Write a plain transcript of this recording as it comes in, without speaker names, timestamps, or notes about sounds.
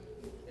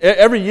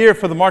Every year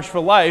for the March for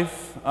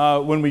Life,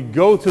 when we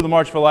go to the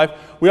March for Life,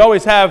 we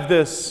always have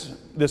this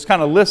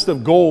kind of list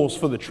of goals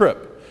for the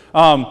trip.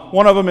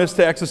 One of them is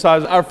to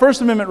exercise our First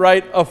Amendment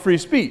right of free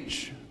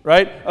speech,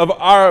 right? Of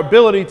our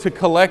ability to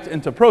collect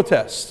and to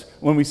protest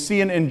when we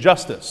see an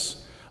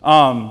injustice. A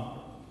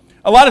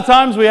lot of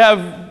times we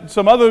have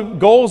some other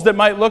goals that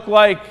might look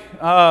like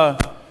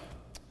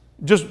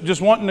just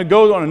wanting to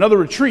go on another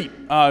retreat,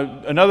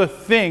 another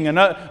thing,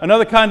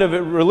 another kind of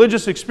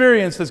religious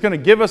experience that's going to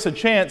give us a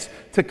chance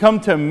to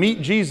come to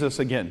meet Jesus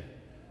again.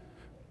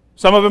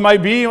 Some of it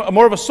might be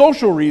more of a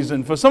social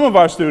reason for some of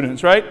our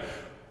students, right?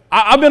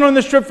 I've been on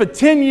this trip for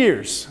 10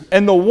 years,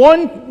 and the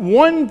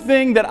one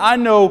thing that I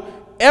know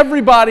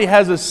everybody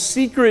has a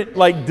secret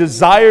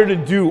desire to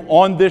do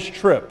on this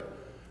trip.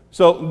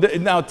 So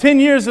now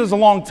 10 years is a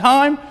long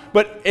time,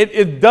 but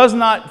it does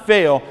not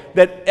fail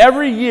that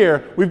every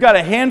year we've got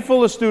a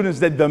handful of students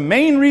that the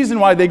main reason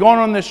why they go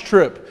on this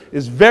trip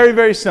is very,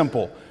 very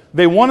simple.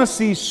 They want to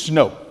see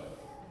snow.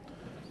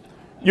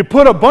 You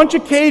put a bunch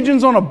of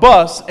Cajuns on a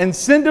bus and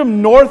send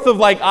them north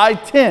of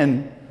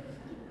I-10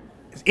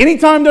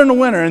 anytime during the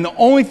winter, and the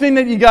only thing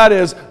that you got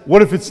is,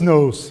 what if it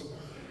snows?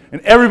 And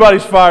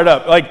everybody's fired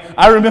up.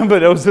 I remember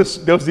there was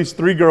these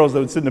three girls that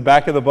would sit in the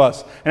back of the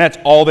bus, and that's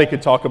all they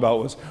could talk about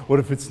was, what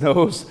if it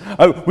snows?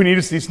 We need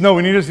to see snow.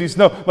 We need to see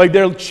snow.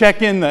 They're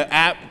checking the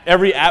app,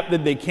 every app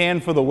that they can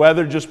for the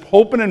weather, just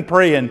hoping and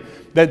praying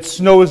that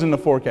snow is in the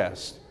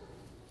forecast.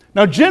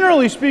 Now,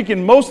 generally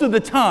speaking, most of the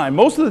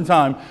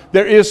time,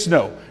 there is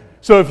snow.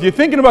 So if you're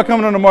thinking about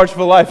coming on a March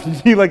for Life,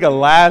 you need a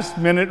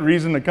last-minute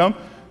reason to come,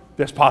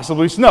 there's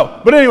possibly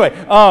snow. But anyway,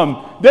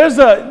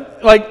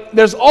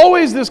 there's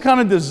always this kind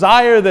of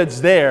desire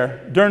that's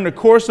there during the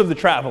course of the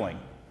traveling.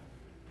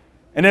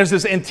 And there's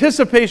this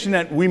anticipation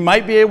that we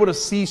might be able to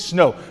see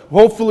snow.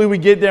 Hopefully we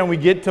get there and we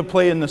get to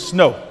play in the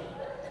snow.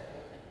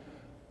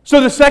 So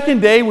the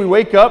second day we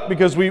wake up,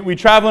 because we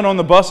traveling on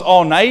the bus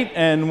all night,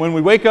 and when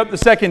we wake up the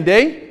second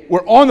day,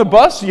 we're on the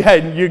bus. You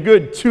had your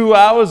good 2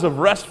 hours of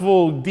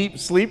restful, deep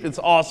sleep. It's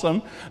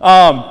awesome.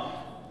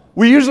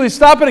 We usually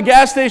stop at a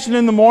gas station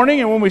in the morning,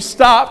 and when we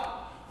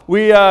stop,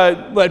 we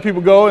let people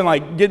go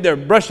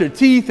and brush their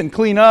teeth and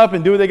clean up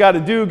and do what they got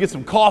to do, get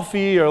some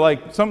coffee or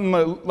something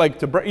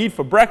to eat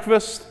for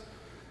breakfast.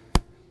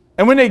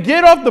 And when they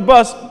get off the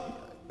bus,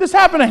 this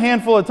happened a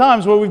handful of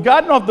times where we've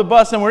gotten off the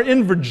bus and we're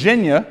in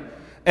Virginia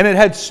and it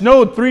had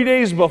snowed 3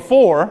 days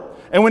before.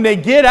 And when they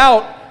get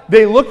out,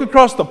 they look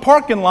across the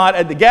parking lot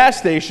at the gas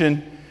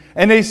station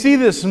and they see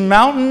this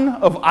mountain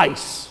of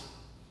ice.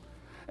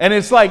 And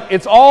it's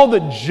all the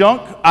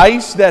junk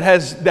ice that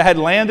had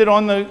landed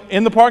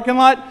in the parking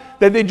lot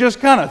that they just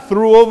kind of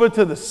threw over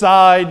to the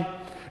side.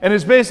 And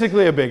it's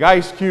basically a big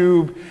ice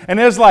cube. And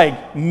there's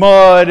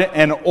mud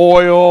and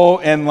oil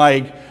and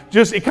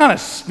it kind of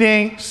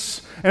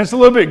stinks. And it's a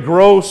little bit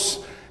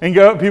gross. And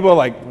people are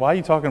like, why are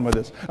you talking about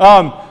this?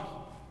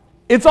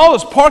 It's all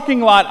this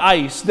parking lot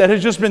ice that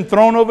has just been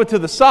thrown over to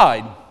the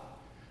side.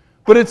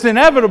 But it's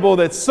inevitable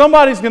that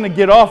somebody's going to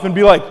get off and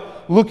be like,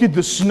 look at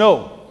the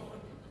snow.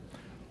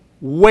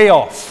 Way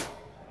off.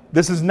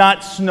 This is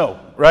not snow,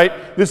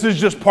 right? This is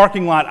just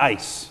parking lot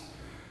ice.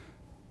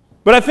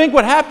 But I think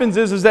what happens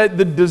is that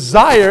the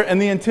desire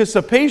and the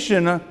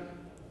anticipation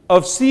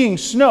of seeing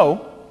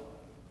snow,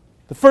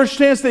 the first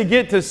chance they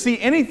get to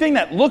see anything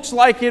that looks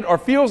like it or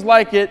feels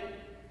like it,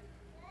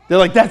 they're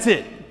like, that's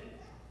it.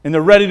 And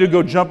they're ready to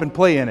go jump and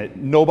play in it.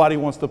 Nobody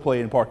wants to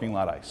play in parking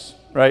lot ice,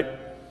 right?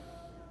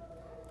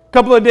 A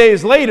couple of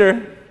days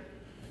later,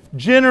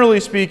 generally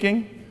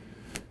speaking,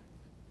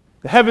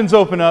 the heavens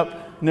open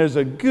up, and there's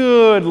a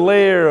good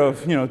layer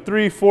of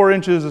 3-4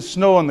 inches of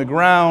snow on the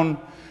ground,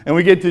 and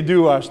we get to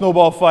do our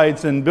snowball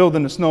fights and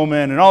building the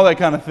snowman and all that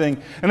kind of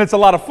thing, and it's a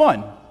lot of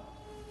fun.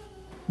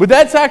 But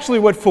that's actually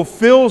what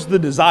fulfills the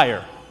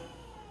desire.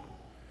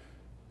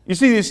 You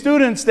see, these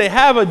students, they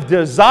have a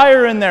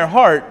desire in their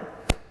heart,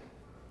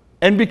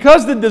 and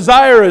because the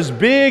desire is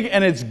big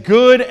and it's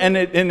good and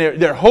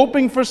they're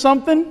hoping for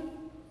something,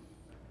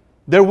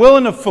 they're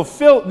willing to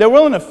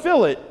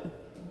fill it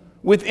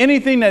with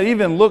anything that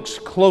even looks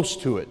close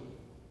to it.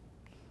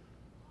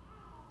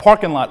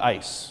 Parking lot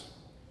ice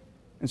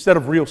instead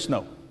of real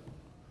snow.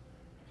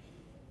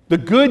 The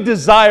good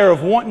desire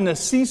of wanting to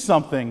see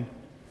something,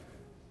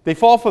 they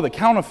fall for the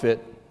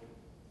counterfeit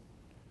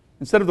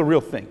instead of the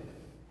real thing.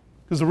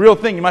 Because the real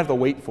thing you might have to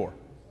wait for.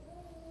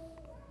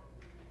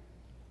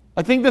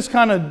 I think this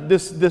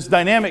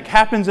dynamic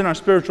happens in our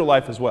spiritual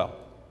life as well.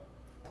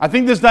 I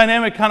think this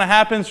dynamic kind of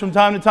happens from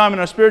time to time in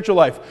our spiritual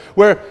life,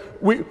 where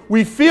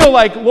we feel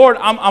like, Lord,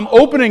 I'm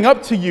opening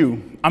up to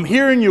you. I'm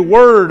hearing your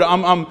word.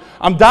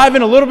 I'm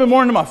diving a little bit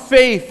more into my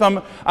faith.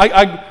 I'm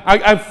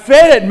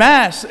fed at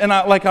Mass, and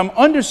I'm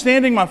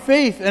understanding my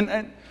faith,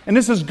 and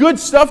this is good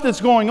stuff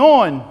that's going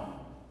on.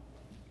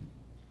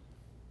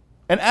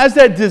 And as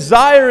that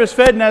desire is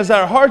fed, and as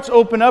our hearts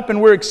open up,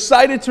 and we're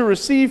excited to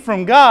receive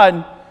from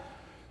God,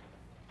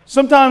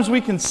 sometimes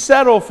we can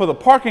settle for the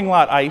parking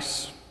lot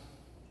ice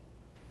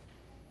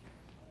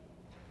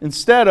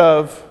instead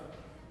of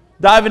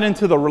diving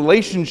into the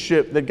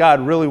relationship that God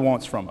really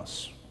wants from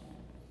us.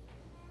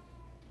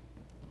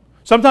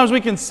 Sometimes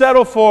we can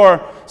settle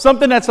for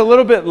something that's a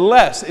little bit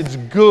less. It's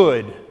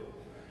good,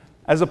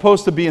 as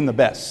opposed to being the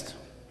best.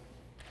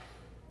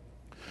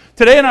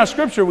 Today in our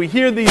scripture, we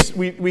hear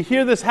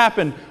this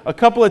happen a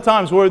couple of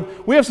times where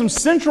we have some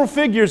central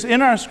figures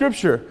in our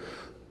scripture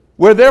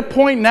where they're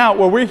pointing out,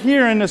 where we're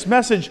hearing this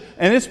message,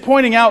 and it's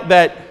pointing out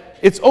that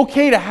it's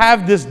okay to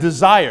have this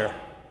desire.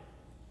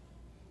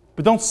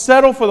 But don't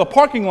settle for the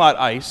parking lot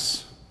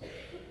ice.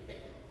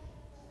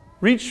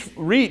 Reach,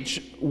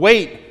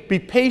 wait, be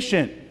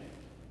patient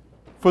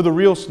for the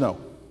real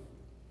snow,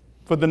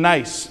 for the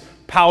nice,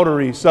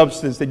 powdery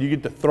substance that you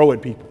get to throw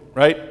at people,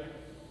 right?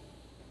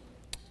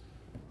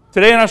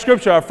 Today in our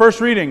scripture, our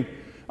first reading,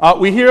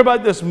 we hear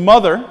about this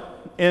mother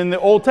in the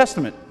Old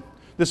Testament.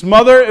 This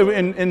mother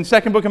in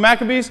second book of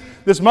Maccabees,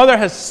 this mother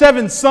has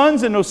 7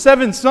 sons, and those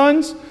 7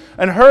 sons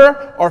and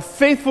her are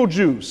faithful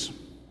Jews.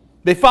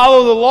 They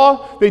follow the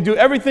law. They do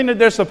everything that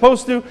they're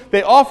supposed to.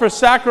 They offer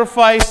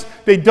sacrifice.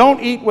 They don't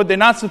eat what they're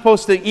not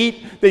supposed to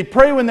eat. They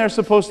pray when they're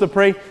supposed to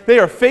pray. They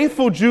are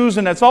faithful Jews,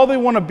 and that's all they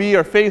want to be,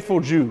 are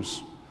faithful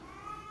Jews.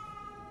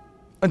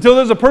 Until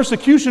there's a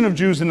persecution of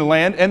Jews in the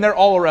land, and they're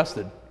all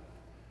arrested.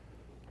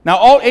 Now,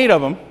 all 8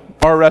 of them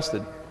are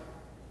arrested.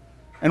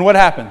 And what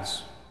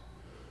happens?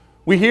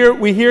 We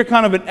hear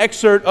kind of an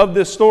excerpt of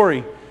this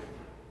story.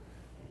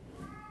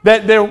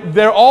 That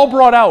they're all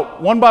brought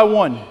out one by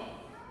one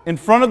in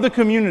front of the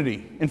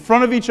community, in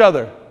front of each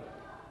other.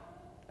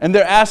 And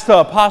they're asked to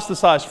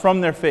apostatize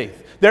from their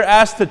faith. They're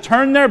asked to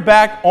turn their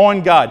back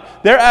on God.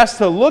 They're asked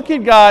to look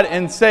at God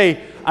and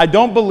say, I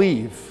don't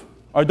believe,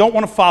 or I don't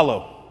want to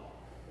follow.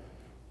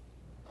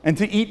 And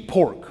to eat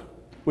pork,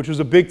 which was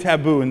a big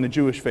taboo in the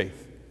Jewish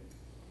faith.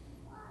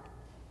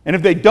 And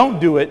if they don't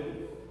do it,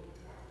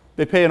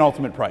 they pay an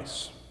ultimate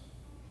price.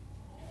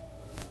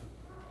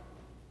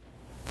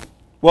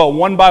 Well,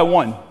 one by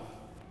one,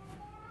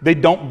 they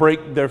don't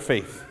break their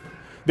faith.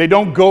 They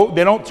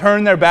don't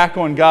turn their back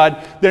on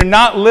God. They're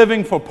not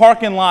living for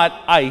parking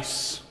lot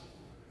ice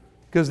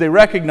because they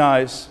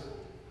recognize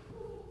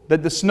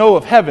that the snow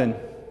of heaven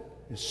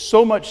is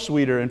so much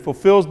sweeter and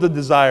fulfills the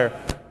desire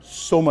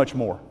so much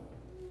more.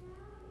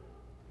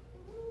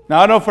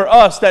 Now, I know for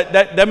us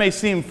that may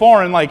seem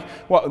foreign, like,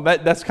 well,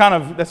 that's kind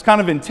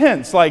of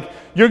intense. Like,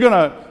 you're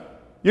gonna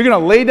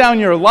lay down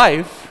your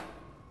life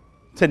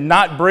to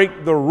not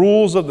break the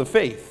rules of the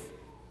faith.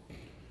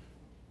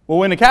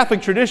 Well, in the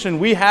Catholic tradition,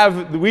 we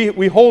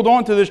hold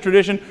on to this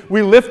tradition.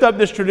 We lift up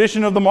this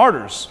tradition of the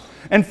martyrs.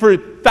 And for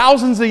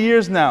thousands of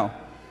years now,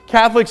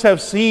 Catholics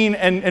have seen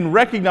and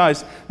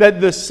recognized that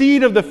the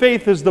seed of the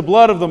faith is the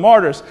blood of the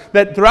martyrs.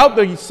 That throughout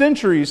the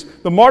centuries,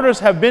 the martyrs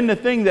have been the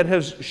thing that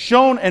has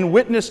shown and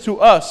witnessed to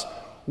us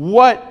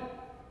what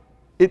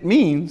it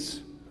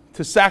means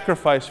to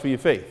sacrifice for your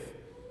faith.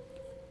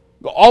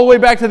 Go all the way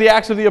back to the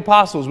Acts of the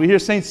Apostles. We hear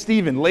St.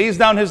 Stephen lays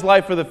down his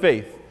life for the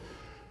faith.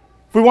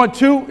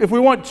 If we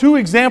want two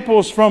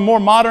examples from more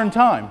modern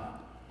time,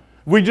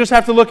 we just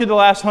have to look at the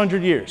last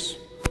 100 years.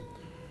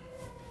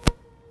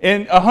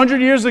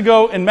 100 years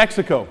ago in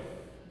Mexico,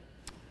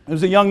 there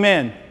was a young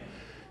man.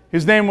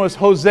 His name was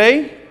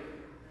Jose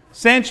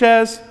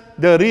Sanchez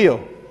del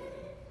Rio.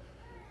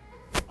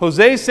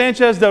 Jose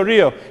Sanchez del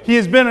Rio.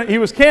 He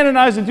was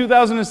canonized in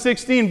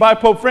 2016 by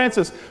Pope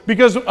Francis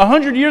because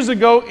 100 years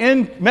ago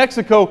in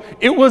Mexico,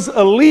 it was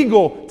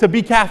illegal to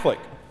be Catholic.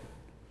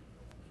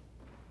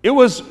 It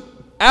was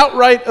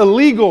outright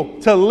illegal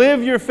to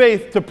live your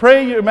faith, to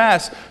pray your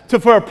Mass,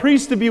 for a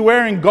priest to be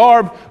wearing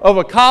garb of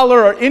a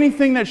collar or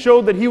anything that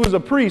showed that he was a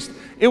priest.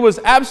 It was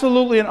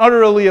absolutely and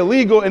utterly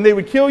illegal, and they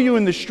would kill you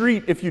in the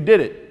street if you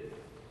did it.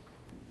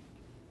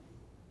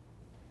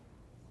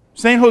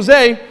 St.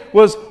 Jose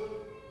was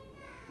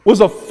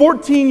a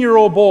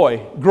 14-year-old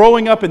boy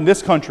growing up in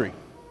this country,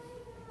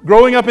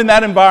 growing up in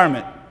that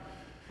environment.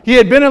 He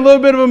had been a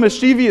little bit of a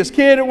mischievous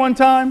kid at one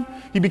time.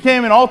 He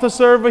became an altar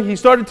server. He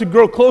started to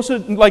grow closer,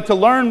 to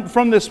learn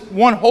from this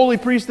one holy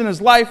priest in his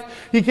life.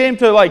 He came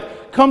to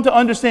come to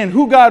understand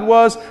who God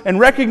was and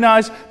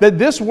recognize that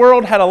this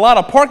world had a lot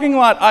of parking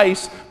lot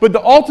ice, but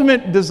the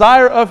ultimate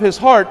desire of his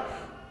heart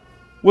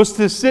was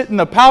to sit in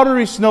the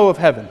powdery snow of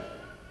heaven.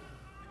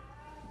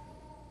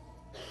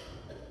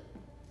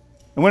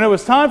 And when it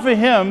was time for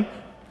him,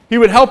 he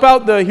would help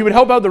out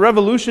the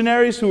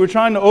revolutionaries who were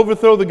trying to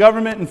overthrow the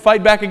government and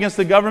fight back against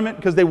the government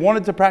because they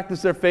wanted to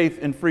practice their faith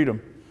in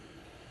freedom.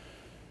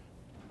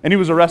 And he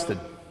was arrested.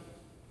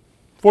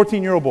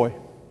 14-year-old boy.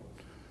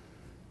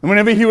 And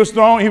whenever he was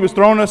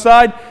thrown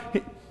aside,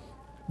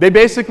 they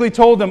basically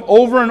told him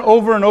over and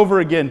over and over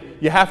again,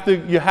 you have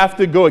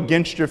to go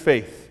against your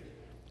faith.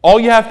 All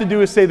you have to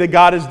do is say that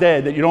God is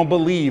dead, that you don't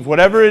believe,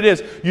 whatever it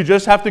is, you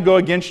just have to go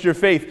against your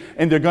faith,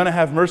 and they're going to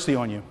have mercy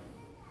on you.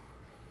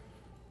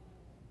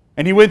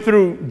 And he went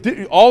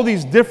through all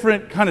these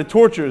different kind of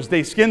tortures.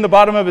 They skinned the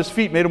bottom of his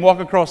feet, made him walk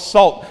across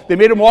salt. They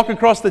made him walk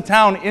across the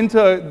town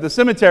into the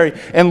cemetery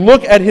and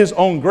look at his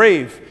own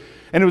grave.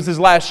 And it was his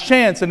last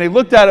chance. And they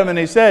looked at him and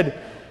they said,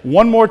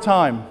 one more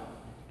time,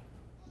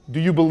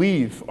 do you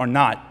believe or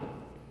not?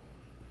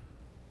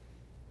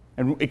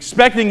 And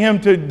expecting him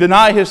to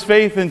deny his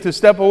faith and to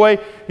step away,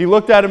 he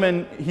looked at him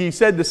and he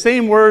said the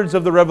same words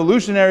of the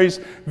revolutionaries,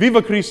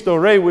 Viva Cristo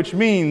Rey, which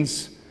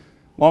means,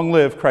 long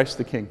live Christ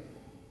the King.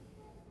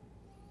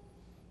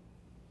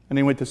 And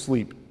he went to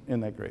sleep in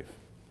that grave.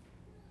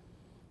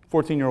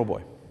 14-year-old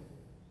boy.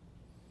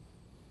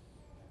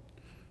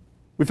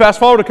 We fast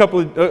forward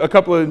a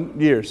couple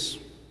of years,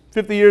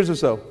 50 years or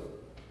so.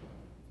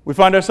 We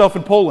find ourselves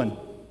in Poland. And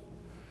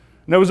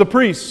there was a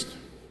priest.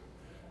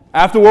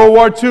 After World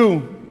War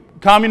II,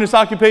 communist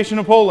occupation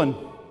of Poland,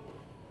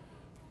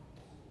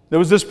 there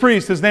was this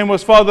priest. His name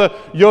was Father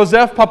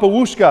Józef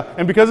Papawuszka.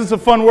 And because it's a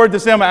fun word to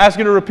say, I'm going to ask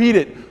you to repeat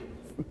it.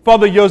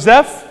 Father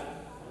Józef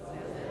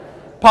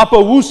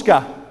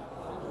Papawuszka.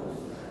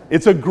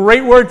 It's a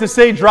great word to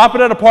say. Drop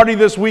it at a party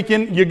this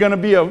weekend. You're going to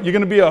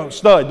be a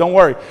stud. Don't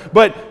worry.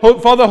 But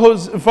Father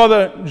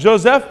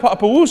Józef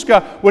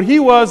Papawuszka, what he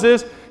was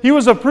is he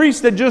was a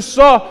priest that just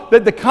saw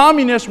that the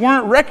communists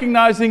weren't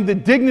recognizing the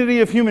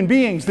dignity of human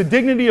beings, the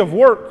dignity of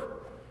work.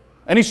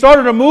 And he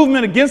started a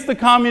movement against the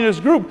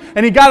communist group,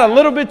 and he got a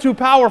little bit too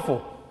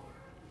powerful.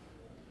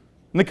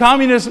 And the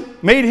communists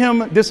made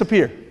him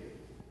disappear.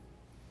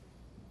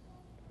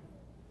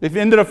 They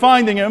ended up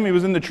finding him. He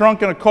was in the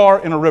trunk in a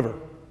car in a river.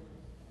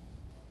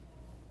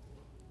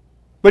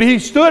 But he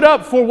stood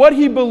up for what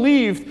he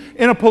believed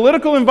in a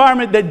political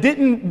environment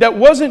that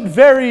wasn't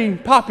very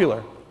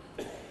popular.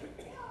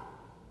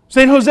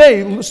 St.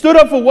 Jose stood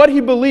up for what he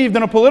believed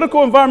in a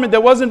political environment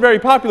that wasn't very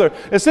popular.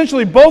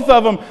 Essentially, both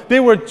of them, they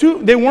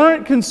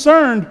weren't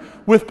concerned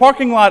with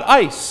parking lot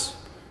ice.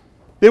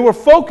 They were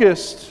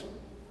focused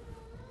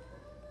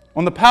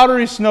on the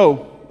powdery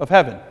snow of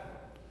heaven.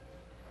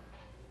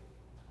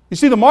 You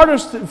see, the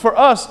martyrs, for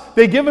us,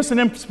 they give us an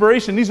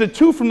inspiration. These are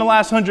two from the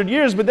last 100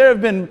 years, but there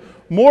have been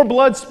more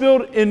blood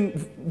spilled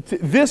in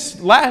this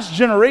last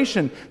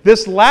generation,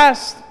 this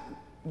last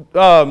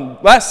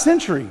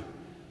century,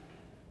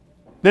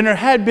 than there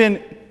had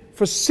been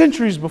for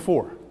centuries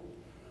before.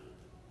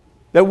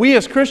 That we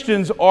as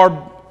Christians are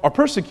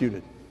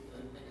persecuted.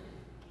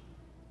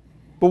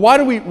 But why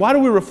do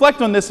we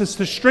reflect on this? Is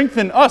to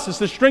strengthen us. It's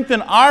to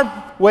strengthen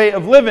our way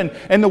of living.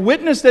 And the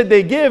witness that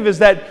they give is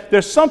that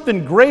there's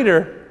something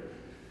greater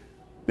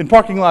than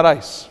parking lot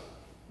ice.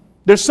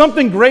 There's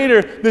something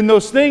greater than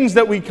those things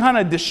that we kind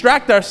of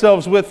distract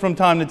ourselves with from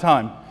time to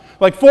time.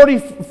 Like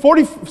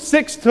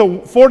 46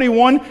 to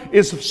 41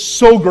 is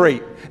so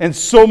great and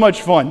so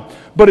much fun,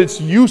 but it's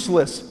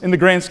useless in the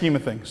grand scheme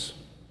of things.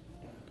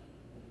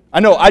 I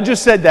know, I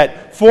just said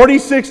that.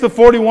 46 to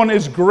 41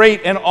 is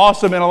great and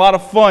awesome and a lot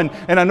of fun,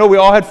 and I know we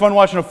all had fun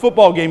watching a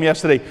football game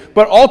yesterday,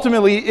 but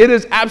ultimately it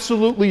is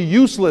absolutely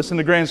useless in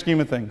the grand scheme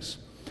of things.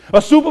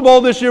 A Super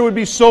Bowl this year would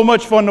be so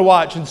much fun to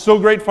watch and so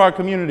great for our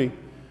community.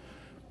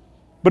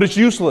 But it's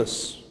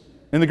useless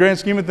in the grand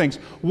scheme of things.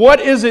 What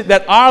is it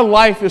that our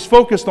life is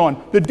focused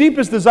on? The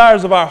deepest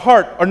desires of our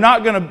heart are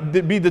not going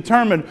to be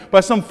determined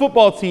by some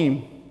football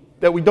team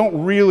that we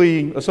don't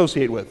really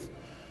associate with.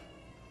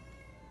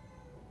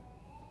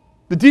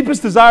 The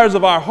deepest desires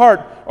of our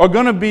heart are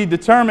going to be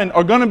determined,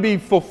 are going to be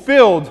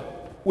fulfilled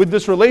with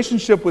this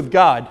relationship with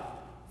God,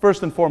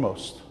 first and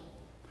foremost.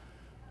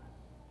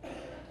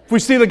 If we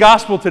see the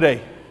gospel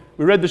today,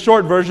 we read the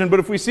short version, but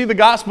if we see the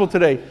gospel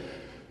today,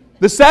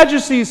 the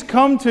Sadducees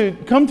come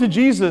to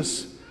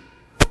Jesus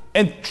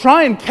and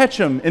try and catch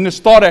him in this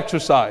thought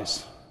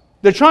exercise.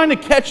 They're trying to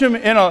catch him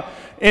in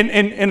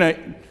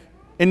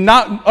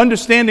not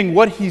understanding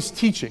what he's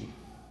teaching.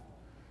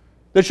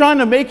 They're trying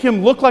to make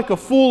him look like a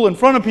fool in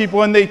front of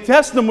people, and they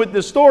test him with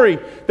this story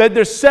that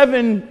there's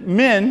 7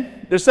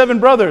 men, there's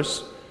 7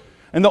 brothers,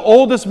 and the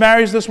oldest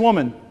marries this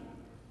woman.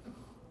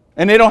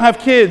 And they don't have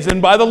kids,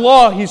 and by the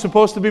law, he's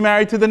supposed to be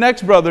married to the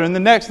next brother, and the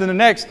next, and the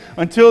next,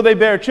 until they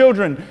bear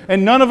children.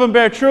 And none of them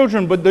bear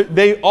children, but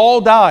they all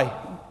die.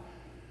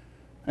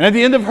 And at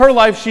the end of her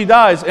life, she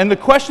dies. And the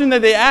question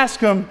that they ask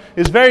him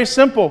is very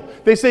simple.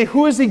 They say,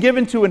 who is he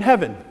given to in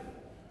heaven?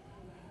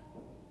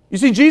 You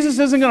see, Jesus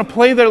isn't going to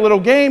play their little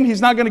game.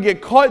 He's not going to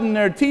get caught in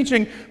their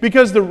teaching,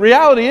 because the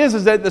reality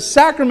is that the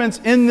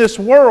sacraments in this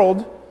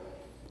world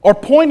are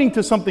pointing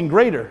to something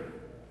greater.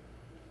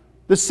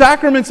 The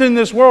sacraments in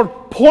this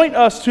world point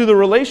us to the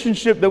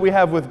relationship that we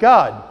have with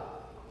God.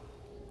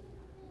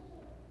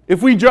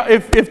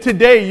 If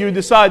today you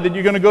decide that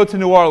you're going to go to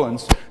New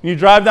Orleans, and you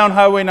drive down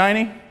Highway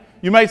 90,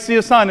 you might see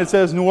a sign that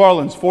says New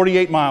Orleans,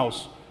 48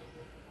 miles.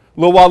 A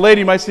little while later,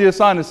 you might see a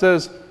sign that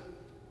says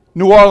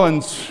New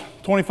Orleans,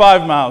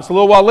 25 miles. A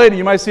little while later,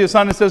 you might see a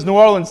sign that says New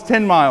Orleans,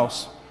 10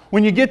 miles.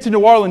 When you get to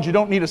New Orleans, you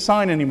don't need a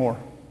sign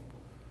anymore.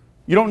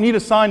 You don't need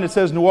a sign that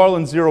says New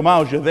Orleans, 0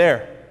 miles. You're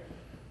there.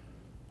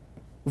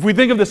 If we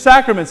think of the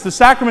sacraments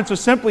are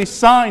simply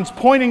signs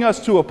pointing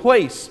us to a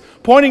place,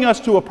 pointing us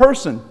to a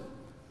person.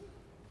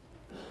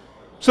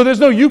 So there's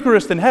no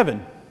Eucharist in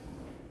heaven,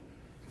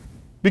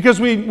 because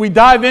we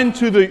dive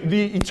into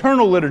the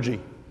eternal liturgy,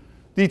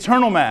 the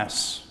eternal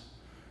Mass.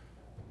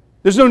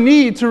 There's no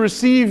need to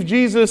receive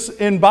Jesus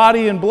in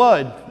body and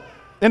blood,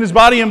 in his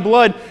body and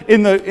blood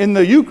in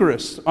the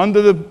Eucharist,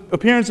 under the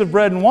appearance of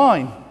bread and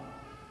wine.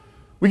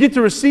 We get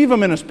to receive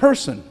him in his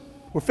person.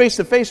 We're face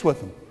to face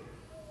with Him.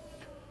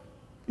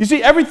 You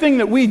see, everything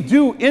that we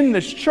do in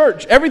this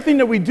church, everything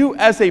that we do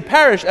as a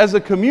parish, as a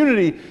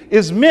community,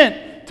 is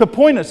meant to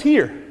point us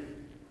here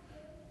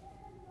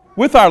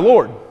with our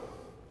Lord,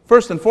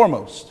 first and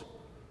foremost.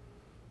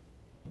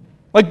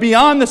 Like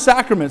beyond the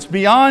sacraments,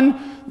 beyond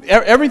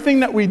everything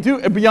that we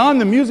do,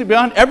 beyond the music,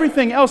 beyond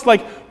everything else,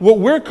 like what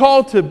we're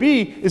called to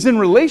be is in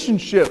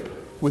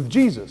relationship with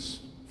Jesus,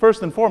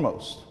 first and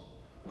foremost.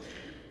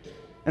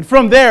 And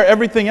from there,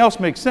 everything else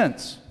makes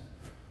sense.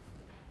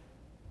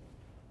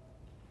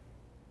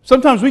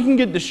 Sometimes we can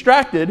get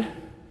distracted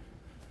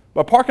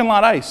by parking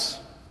lot ice.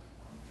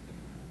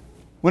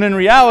 When in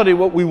reality,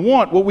 what we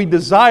want, what we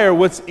desire,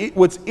 what's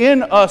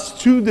in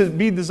us to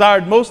be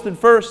desired most and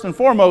first and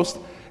foremost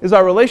is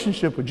our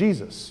relationship with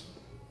Jesus.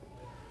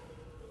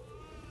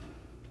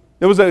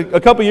 There was a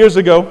couple years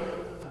ago,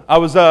 I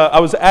was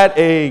at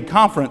a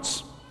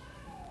conference.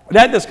 And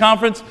at this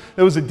conference,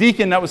 there was a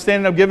deacon that was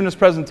standing up giving his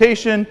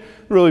presentation,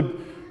 really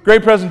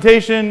great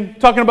presentation,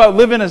 talking about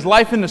living his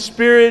life in the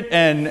Spirit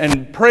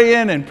and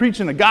praying and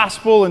preaching the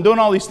gospel and doing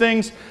all these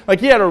things. Like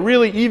he had a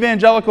really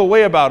evangelical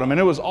way about him, and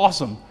it was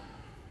awesome.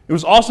 It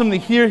was awesome to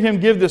hear him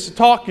give this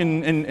talk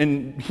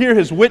and hear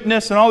his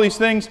witness and all these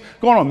things,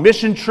 going on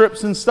mission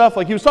trips and stuff.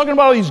 Like he was talking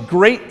about all these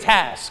great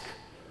tasks,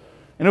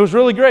 and it was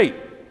really great.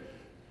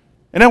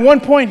 And at one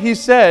point he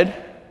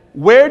said,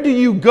 where do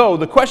you go?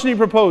 The question he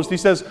proposed, he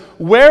says,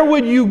 where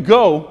would you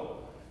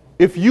go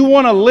if you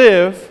want to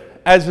live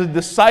as a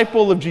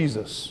disciple of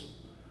Jesus?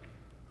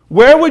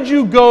 Where would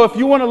you go if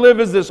you want to live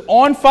as this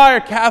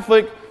on-fire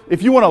Catholic,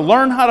 if you want to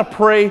learn how to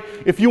pray,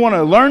 if you want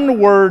to learn the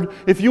Word,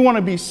 if you want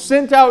to be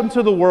sent out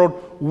into the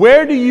world?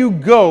 Where do you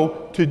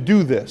go to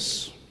do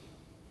this?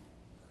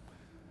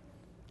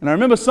 And I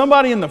remember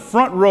somebody in the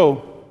front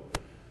row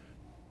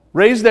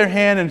raised their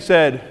hand and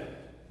said,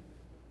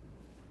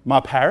 my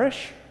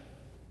parish?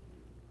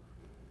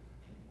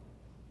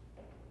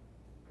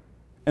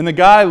 And the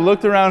guy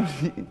looked around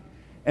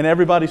and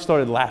everybody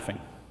started laughing.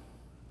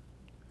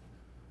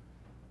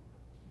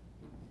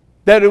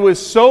 That it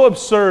was so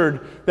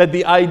absurd that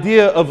the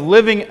idea of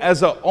living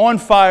as an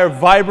on-fire,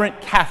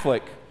 vibrant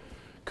Catholic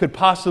could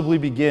possibly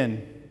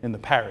begin in the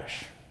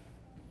parish.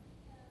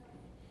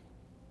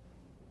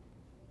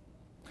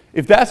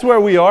 If that's where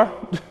we are,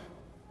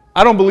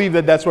 I don't believe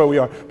that that's where we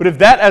are, but if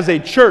that as a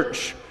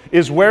church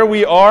is where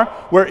we are,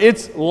 where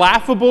it's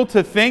laughable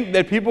to think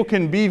that people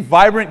can be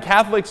vibrant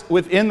Catholics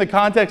within the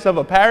context of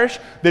a parish,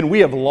 then we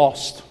have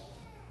lost.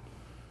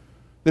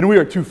 Then we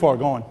are too far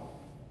gone.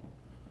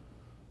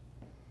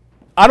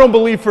 I don't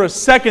believe for a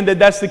second that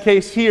that's the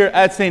case here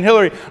at St.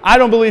 Hilary. I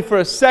don't believe for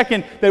a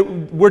second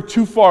that we're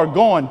too far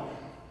gone.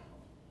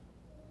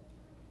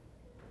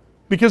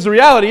 Because the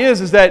reality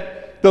is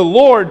that the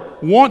Lord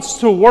wants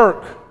to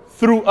work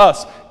through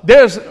us.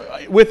 There's,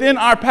 within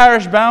our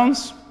parish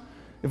bounds,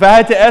 if I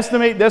had to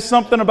estimate, there's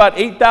something about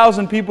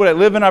 8,000 people that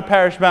live in our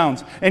parish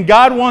bounds. And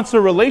God wants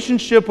a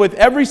relationship with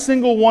every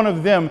single one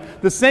of them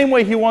the same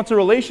way He wants a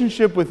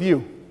relationship with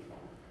you.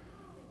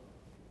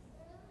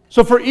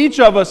 So for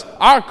each of us,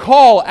 our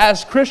call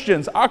as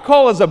Christians, our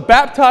call as a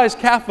baptized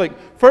Catholic,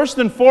 first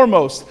and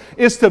foremost,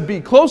 is to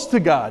be close to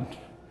God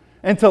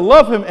and to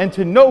love Him and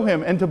to know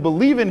Him and to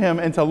believe in Him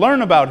and to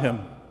learn about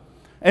Him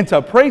and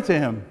to pray to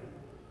Him.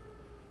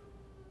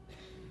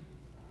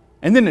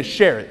 And then to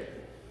share it.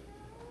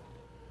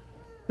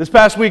 This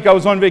past week I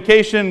was on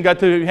vacation, got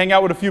to hang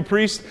out with a few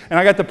priests, and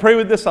I got to pray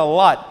with this a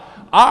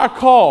lot. Our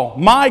call,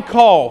 my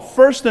call,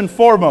 first and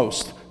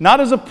foremost, not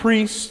as a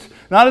priest,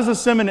 not as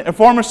a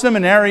former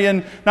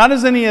seminarian, not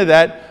as any of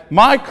that.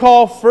 My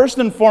call, first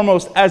and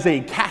foremost, as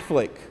a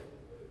Catholic,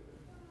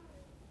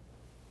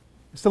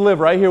 is to live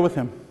right here with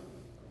Him.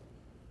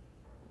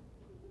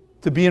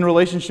 To be in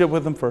relationship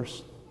with Him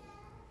first.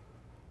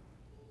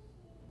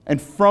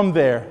 And from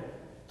there,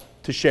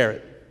 to share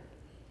it.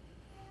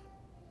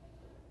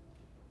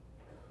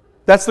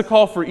 That's the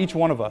call for each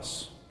one of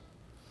us.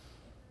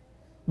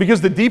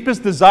 Because the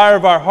deepest desire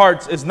of our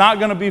hearts is not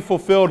going to be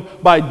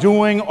fulfilled by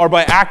doing or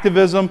by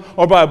activism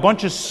or by a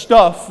bunch of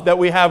stuff that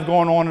we have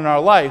going on in our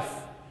life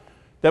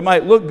that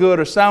might look good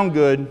or sound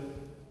good.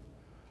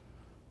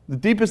 The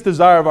deepest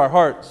desire of our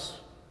hearts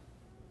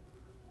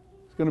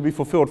is going to be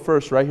fulfilled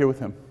first right here with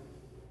Him.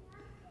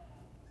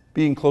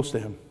 Being close to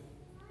Him.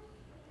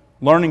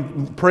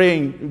 Learning,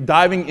 praying,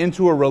 diving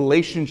into a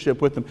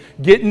relationship with Him.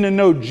 Getting to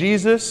know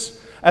Jesus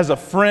as a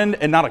friend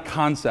and not a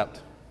concept.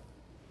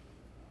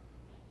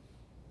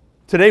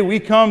 Today we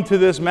come to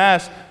this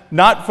Mass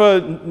not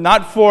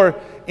for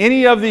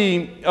any of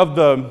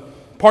the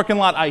parking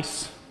lot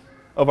ice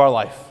of our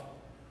life.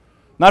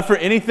 Not for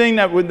anything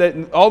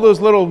that all those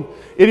little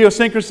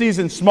idiosyncrasies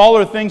and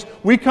smaller things.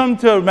 We come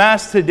to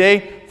Mass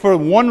today for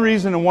one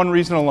reason and one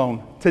reason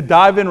alone. To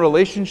dive in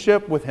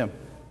relationship with Him.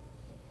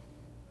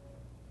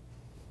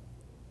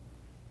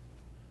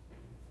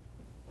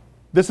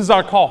 This is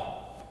our call.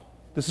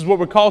 This is what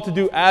we're called to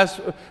do as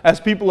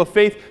people of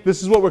faith.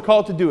 This is what we're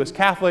called to do as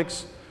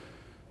Catholics.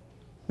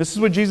 This is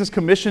what Jesus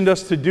commissioned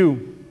us to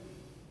do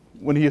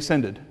when He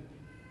ascended.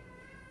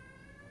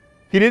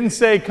 He didn't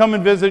say, come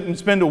and visit and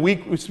spend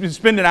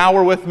an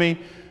hour with me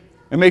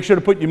and make sure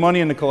to put your money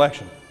in the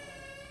collection.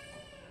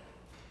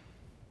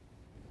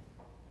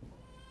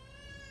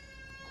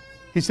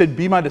 He said,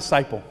 be my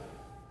disciple.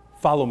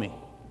 Follow me.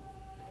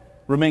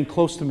 Remain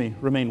close to me.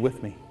 Remain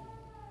with me.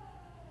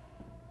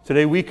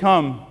 Today we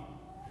come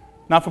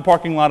not for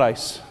parking lot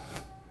ice,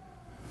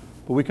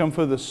 but we come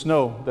for the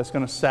snow that's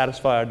going to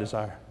satisfy our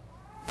desire.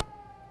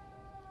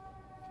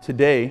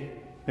 Today,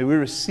 may we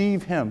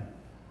receive Him,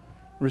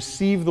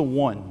 receive the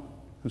one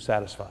who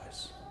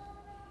satisfies.